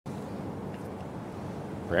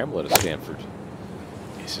Bramlett of Stanford.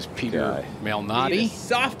 This is Peter Malnati.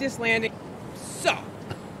 Softest landing. Soft.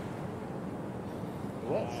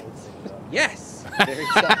 Yes. Very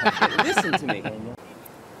soft. Listen to me.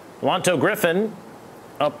 Lonto Griffin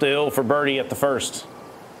up the hill for birdie at the first.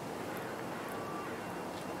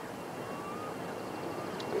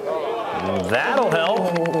 That'll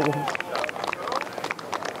help.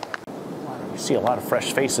 You see a lot of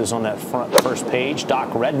fresh faces on that first page.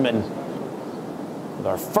 Doc Redman with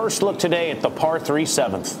our first look today at the par 3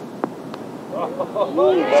 7th.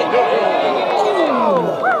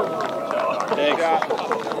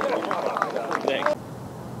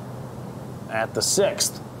 At the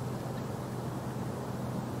 6th.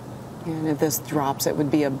 And if this drops, it would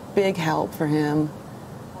be a big help for him.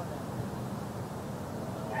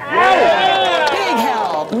 Big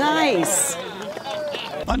help. Nice.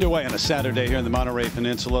 Underway on a Saturday here in the Monterey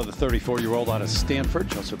Peninsula, the 34-year-old out of Stanford,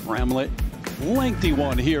 Joseph Bramlett. Lengthy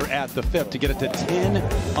one here at the 5th to get it to 10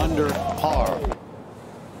 under par.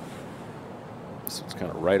 So it's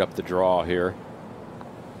kind of right up the draw here.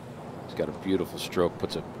 He's got a beautiful stroke,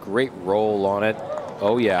 puts a great roll on it.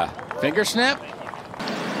 Oh yeah. Finger snap.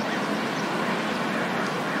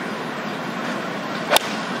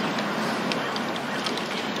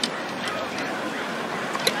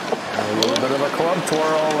 A little bit of a club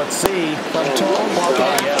twirl. Let's see. Club twirl.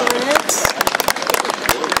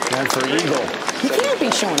 And for Eagle. He can't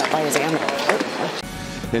be showing up by his amateur.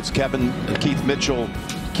 It's Keith Mitchell.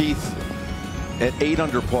 Keith at 8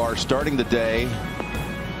 under par, starting the day.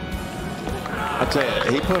 I tell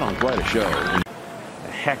you, he put on quite a show. A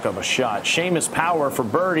heck of a shot. Seamus Power for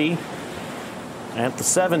birdie at the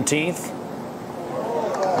 17th.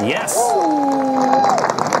 Yes.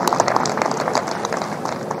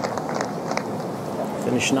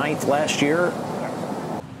 Finished 9th last year.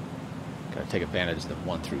 Got to take advantage of the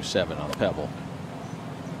 1 through 7 on Pebble.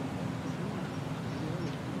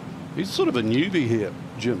 He's sort of a newbie here,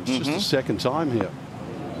 Jim. It's just the second time here.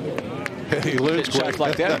 He learns shots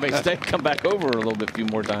like that. It makes them come back over a little bit, a few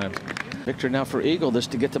more times. Victor now for Eagle. This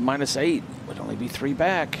to get to -8. Would only be 3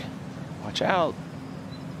 back. Watch out.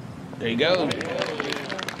 There you go.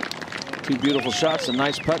 2 beautiful shots. A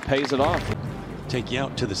nice putt pays it off. Take you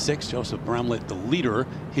out to the 6th. Joseph Bramlett, the leader,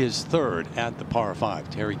 his 3rd at the par 5.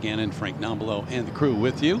 Terry Gannon, Frank Nombolo, and the crew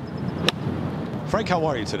with you. Frank, how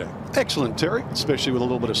are you today? Excellent, Terry, especially with a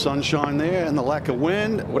little bit of sunshine there and the lack of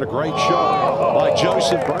wind. What a great shot by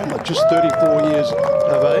Joseph Bramlett, just 34 years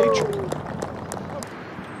of age.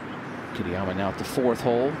 Kitayama now at the 4th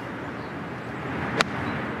hole.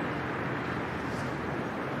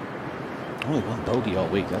 Only 1 bogey all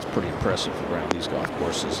week. That's pretty impressive around these golf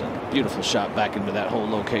courses. And beautiful shot back into that whole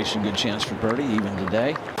location. Good chance for birdie even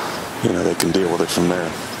today. You know, they can deal with it from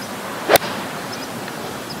there.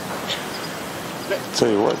 Tell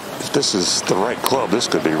you what, if this is the right club, this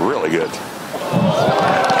could be really good. That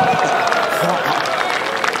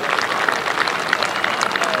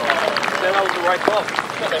was the right club.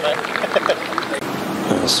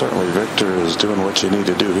 Certainly Victor is doing what you need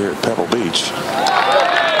to do here at Pebble Beach.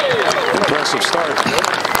 Impressive start.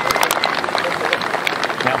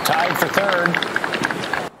 Now tied for 3rd.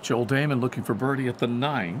 Joel Damon looking for birdie at the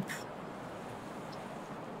 9th.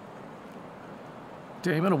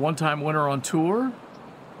 Damon, a one-time winner on tour.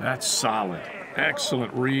 That's solid.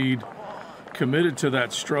 Excellent read. Committed to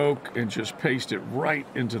that stroke and just paced it right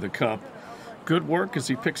into the cup. Good work as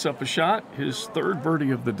he picks up a shot. His 3rd birdie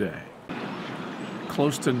of the day.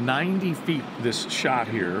 Close to 90 feet this shot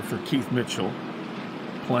here for Keith Mitchell.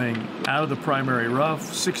 Playing out of the primary rough.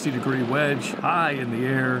 60-degree wedge high in the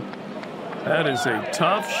air. That is a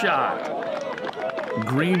tough shot.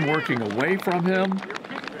 Green working away from him.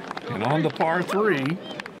 And on the par 3.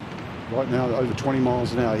 Right now, over 20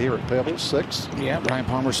 miles an hour here at Pebble, 6. Yeah, Brian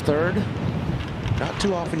Palmer's 3rd. Not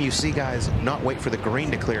too often you see guys not wait for the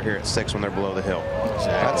green to clear here at 6 when they're below the hill.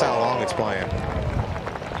 Exactly. That's how long it's playing.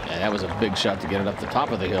 Yeah, that was a big shot to get it up the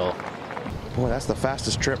top of the hill. Boy, that's the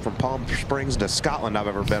fastest trip from Palm Springs to Scotland I've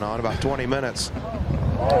ever been on. About 20 minutes.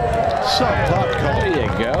 There you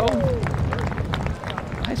go.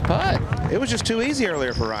 Nice putt. It was just too easy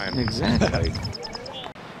earlier for Ryan. Exactly.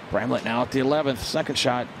 Bramlett now at the 11th. 2nd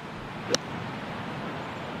shot.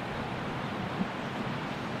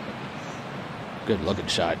 Good looking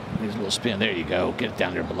shot. Needs a little spin. There you go. Get it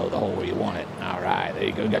down there below the hole where you want it. All right. There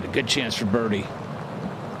you go. Got a good chance for birdie.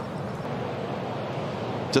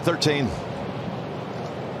 To 13.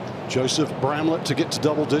 Joseph Bramlett to get to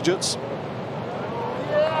double digits.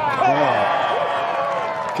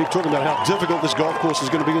 Keep talking about how difficult this golf course is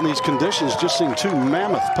going to be in these conditions. Just seeing 2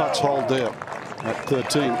 mammoth putts hold there at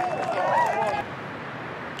 13.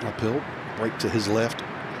 Uphill, break to his left.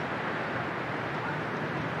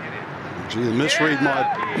 Gee, the misread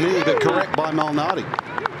by me, but correct by Malnati.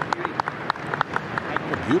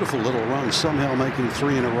 A beautiful little run, somehow making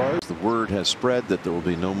 3 in a row. The word has spread that there will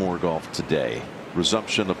be no more golf today.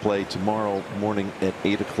 Resumption of play tomorrow morning at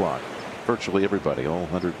 8 o'clock. Virtually everybody, all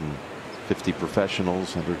 150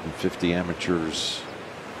 professionals, 150 amateurs,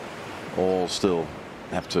 all still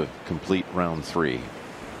have to complete round 3.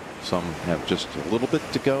 Some have just a little bit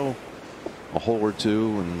to go, a hole or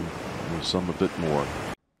two, and some a bit more.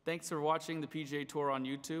 Thanks for watching the PGA Tour on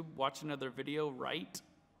YouTube. Watch another video right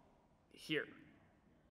here.